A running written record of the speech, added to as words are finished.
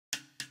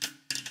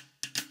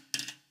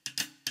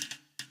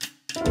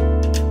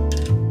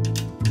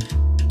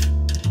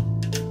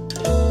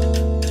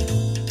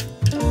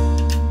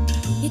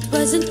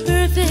wasn't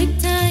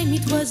perfect time,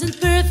 it wasn't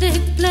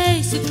perfect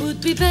place. It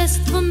would be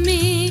best for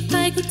me if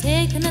I could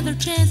take another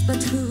chance.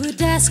 But who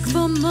would ask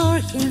for more?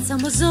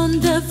 Handsome was on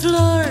the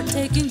floor,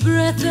 taking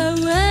breath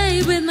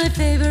away with my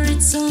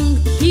favorite song.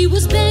 He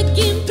was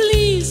begging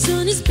please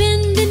on his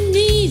bending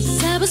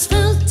knees. I was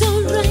felt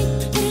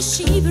alright, but a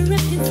shiver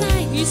up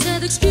inside. He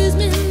said, excuse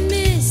me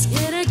miss,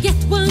 can I get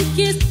one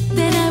kiss?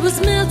 Then I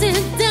was melted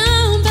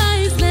down by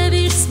his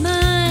lavish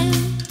smile.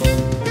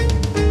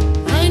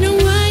 I know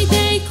why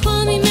they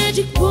call me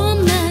magic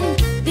woman.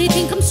 They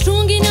think I'm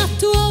strong enough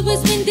to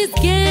always win this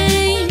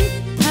game.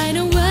 I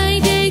know why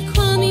they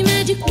call me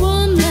magic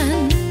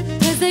woman,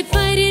 'cause I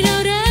fight it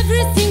out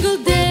every single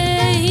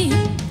day.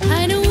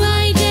 I know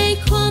why they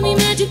call me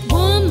magic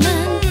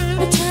woman.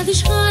 My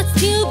childish heart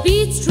still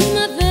beats through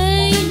my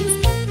veins.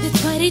 That's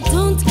why they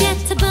don't get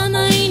about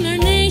my inner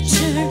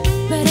nature,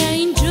 but I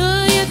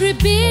enjoy every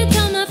beat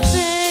on my face.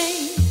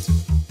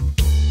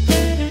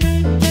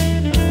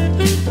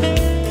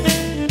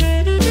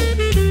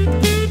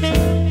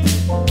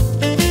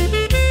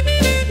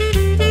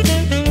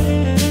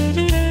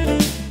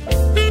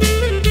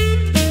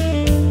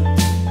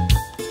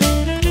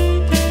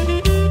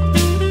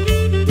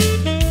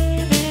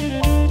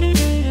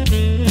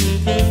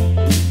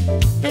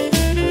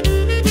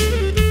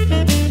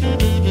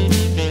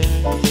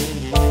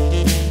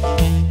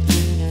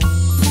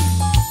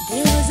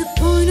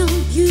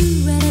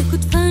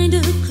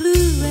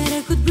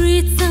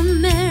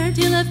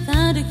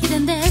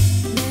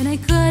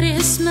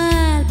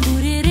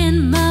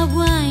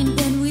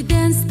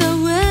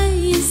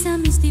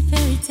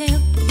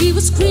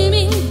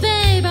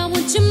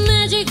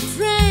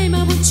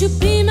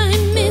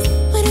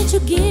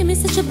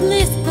 Such a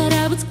bliss.